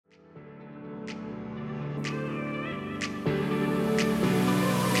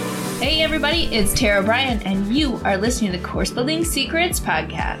Hey everybody, it's Tara Bryan, and you are listening to the Course Building Secrets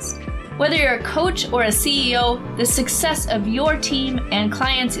podcast. Whether you're a coach or a CEO, the success of your team and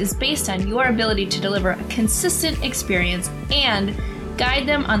clients is based on your ability to deliver a consistent experience and guide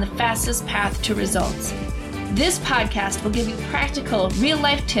them on the fastest path to results. This podcast will give you practical,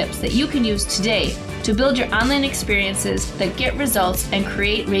 real-life tips that you can use today to build your online experiences that get results and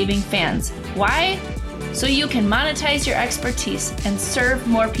create raving fans. Why? So you can monetize your expertise and serve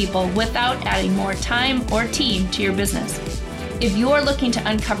more people without adding more time or team to your business. If you're looking to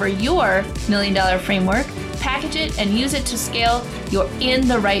uncover your $1 million framework, package it, and use it to scale, you're in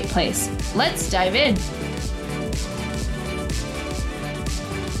the right place. Let's dive in.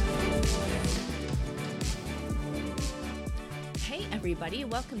 Hey everybody,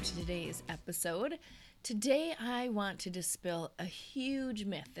 welcome to today's episode. Today, I want to dispel a huge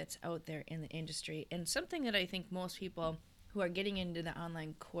myth that's out there in the industry, and something that I think most people who are getting into the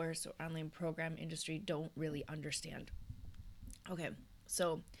online course or online program industry don't really understand. Okay,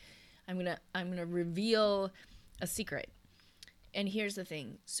 so I'm gonna reveal a secret. And here's the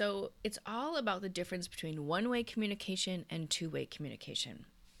thing. So it's all about the difference between one-way communication and two-way communication.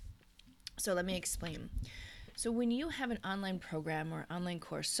 So let me explain. So when you have an online program or online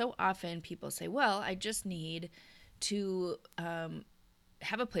course, so often people say, well, I just need to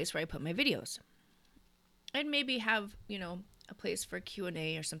have a place where I put my videos and maybe have, a place for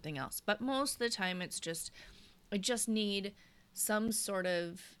Q&A or something else. But most of the time it's just, I just need some sort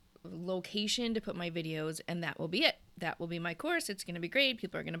of location to put my videos, and that will be it. That will be my course. It's going to be great.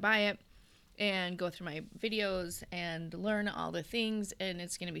 People are going to buy it and go through my videos and learn all the things, and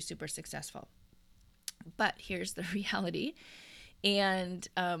it's going to be super successful. But here's the reality. And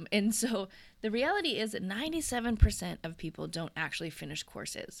so the reality is that 97% of people don't actually finish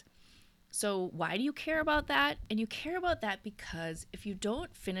courses. So why do you care about that? And you care about that because if you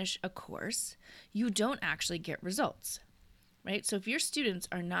don't finish a course, you don't actually get results, right? So if your students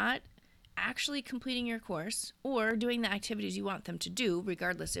are not actually completing your course or doing the activities you want them to do,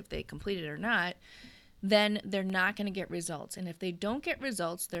 regardless if they complete it or not, then they're not going to get results. And if they don't get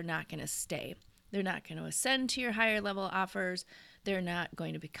results, they're not going to stay. They're not going to ascend to your higher level offers. They're not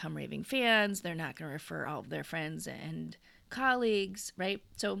going to become raving fans. They're not going to refer all of their friends and colleagues, right?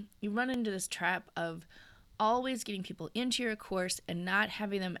 So you run into this trap of always getting people into your course and not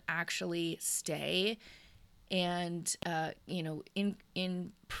having them actually stay and,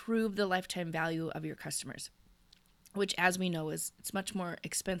 improve the lifetime value of your customers, which, as we know, it's much more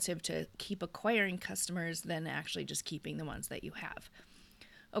expensive to keep acquiring customers than actually just keeping the ones that you have.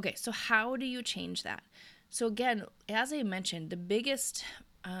 Okay, so how do you change that? So again, as I mentioned, the biggest,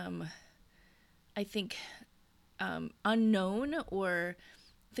 unknown or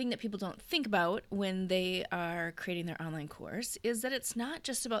thing that people don't think about when they are creating their online course is that it's not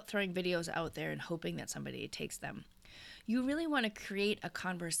just about throwing videos out there and hoping that somebody takes them. You really want to create a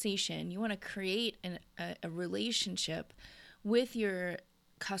conversation. You want to create a relationship with your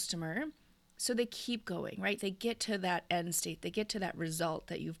customer so they keep going, right? They get to that end state. They get to that result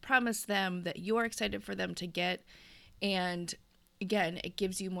that you've promised them, that you're excited for them to get. And again, it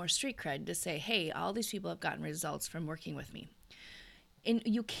gives you more street cred to say, hey, all these people have gotten results from working with me. And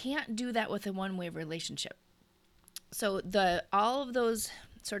you can't do that with a one-way relationship. So all of those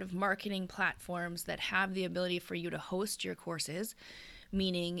sort of marketing platforms that have the ability for you to host your courses,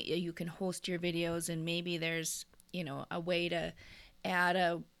 meaning you can host your videos and maybe there's, a way to add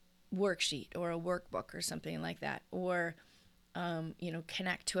a worksheet or a workbook or something like that, or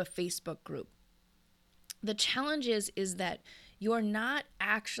connect to a Facebook group. The challenge is that you're not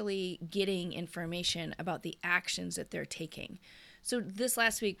actually getting information about the actions that they're taking. So this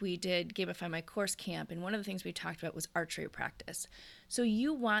last week we did Gamify My Course Camp, and one of the things we talked about was archery practice. So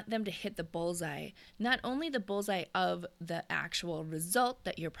you want them to hit the bullseye, not only the bullseye of the actual result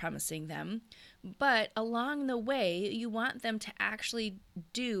that you're promising them, but along the way, you want them to actually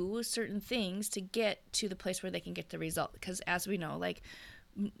do certain things to get to the place where they can get the result. Because as we know,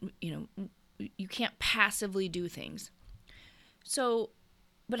 you can't passively do things. So,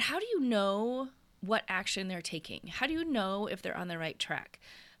 but how do you know what action they're taking? How do you know if they're on the right track?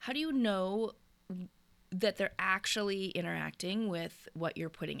 How do you know that they're actually interacting with what you're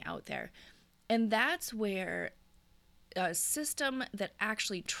putting out there? And that's where a system that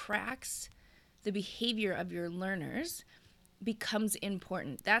actually tracks the behavior of your learners becomes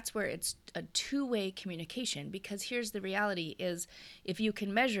important. That's where it's a two-way communication, because here's the reality is if you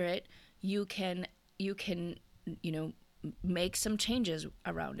can measure it, you can make some changes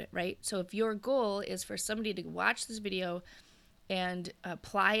around it, right? So if your goal is for somebody to watch this video and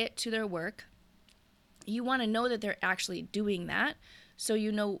apply it to their work, you want to know that they're actually doing that So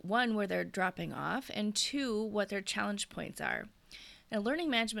you know, one, where they're dropping off, and two, what their challenge points are. A learning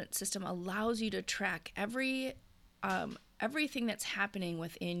management system allows you to track everything that's happening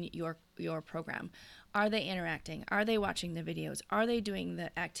within your program. Are they interacting? Are they watching the videos? Are they doing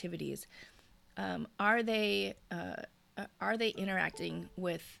the activities? Are they interacting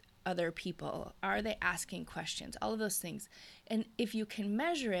with other people? Are they asking questions? All of those things. And if you can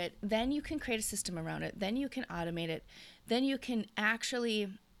measure it, then you can create a system around it. Then you can automate it. Then you can actually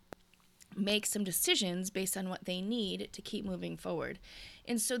make some decisions based on what they need to keep moving forward.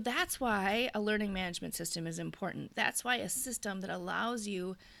 And so that's why a learning management system is important. That's why a system that allows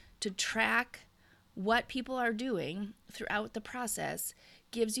you to track what people are doing throughout the process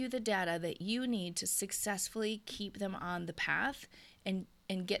gives you the data that you need to successfully keep them on the path and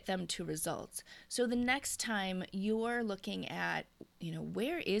get them to results. So the next time you're looking at,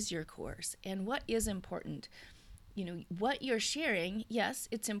 where is your course and what is important, what you're sharing, yes,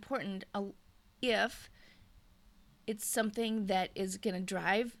 it's important if it's something that is going to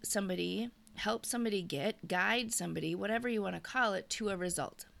drive somebody, help somebody guide somebody, whatever you want to call it, to a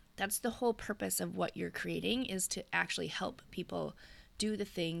result. That's the whole purpose of what you're creating, is to actually help people do the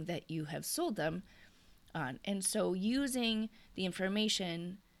thing that you have sold them on. And so using the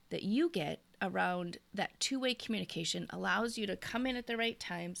information that you get around that two-way communication allows you to come in at the right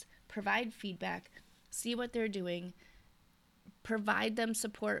times, provide feedback, see what they're doing, provide them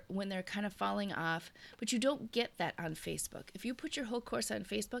support when they're kind of falling off. But you don't get that on Facebook. If you put your whole course on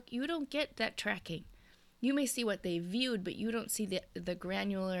Facebook, you don't get that tracking. You may see what they viewed, but you don't see the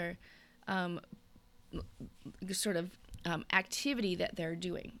granular activity that they're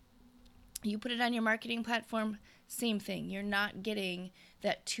doing. You put it on your marketing platform, same thing. You're not getting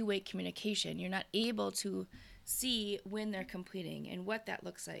that two-way communication. You're not able to see when they're completing and what that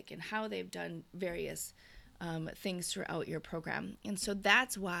looks like and how they've done various things throughout your program. And so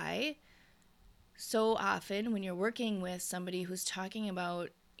that's why so often when you're working with somebody who's talking about,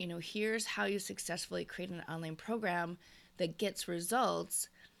 here's how you successfully create an online program that gets results,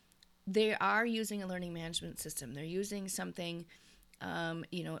 they are using a learning management system. They're using something,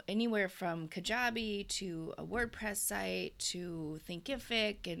 anywhere from Kajabi to a WordPress site to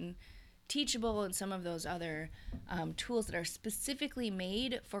Thinkific and Teachable and some of those other tools that are specifically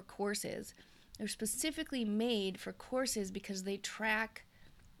made for courses. They're specifically made for courses because they track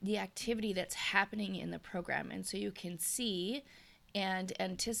the activity that's happening in the program. And so you can see and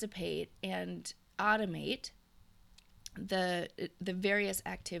anticipate and automate the various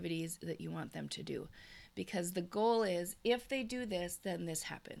activities that you want them to do. Because the goal is, if they do this, then this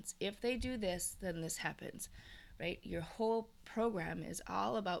happens. If they do this, then this happens, right? Your whole program is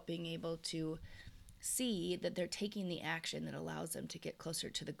all about being able to see that they're taking the action that allows them to get closer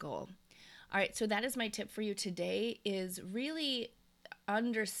to the goal. All right, so that is my tip for you today, is really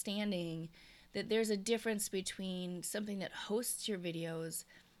understanding that there's a difference between something that hosts your videos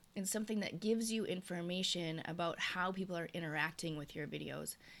and something that gives you information about how people are interacting with your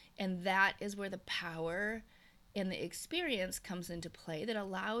videos. And that is where the power and the experience comes into play that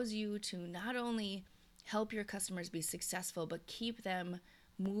allows you to not only help your customers be successful, but keep them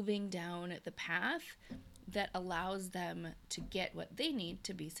moving down the path that allows them to get what they need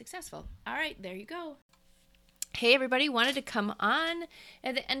to be successful. All right, there you go. Hey everybody, wanted to come on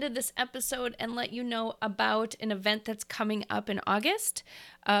at the end of this episode and let you know about an event that's coming up in August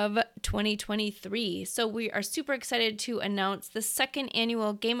of 2023. So we are super excited to announce the second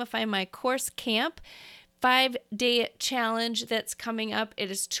annual Gamify My Course Camp 5-day challenge that's coming up.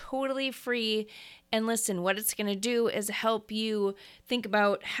 It is totally free. And listen, what it's going to do is help you think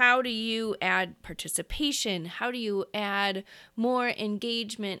about, how do you add participation? How do you add more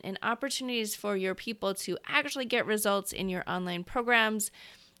engagement and opportunities for your people to actually get results in your online programs?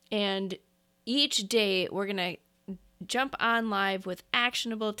 And each day we're going to jump on live with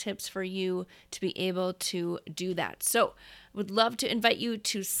actionable tips for you to be able to do that. So would love to invite you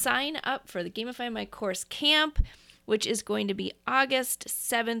to sign up for the Gamify My Course Camp, which is going to be August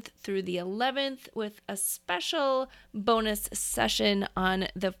 7th through the 11th, with a special bonus session on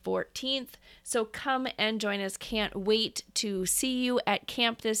the 14th. So come and join us. Can't wait to see you at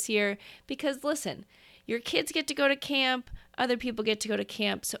camp this year, because listen, your kids get to go to camp, other people get to go to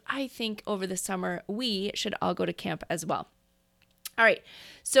camp. So I think over the summer, we should all go to camp as well. All right,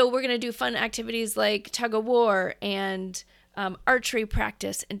 so we're going to do fun activities like tug of war and archery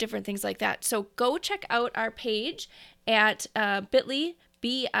practice and different things like that. So go check out our page at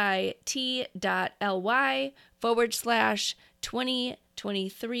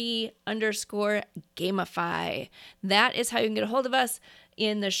bit.ly/2023_gamify. That is how you can get a hold of us.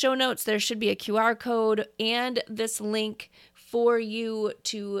 In the show notes, there should be a QR code and this link for you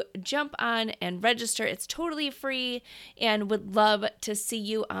to jump on and register. It's totally free, and would love to see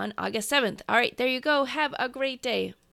you on August 7th. All right, there you go. Have a great day.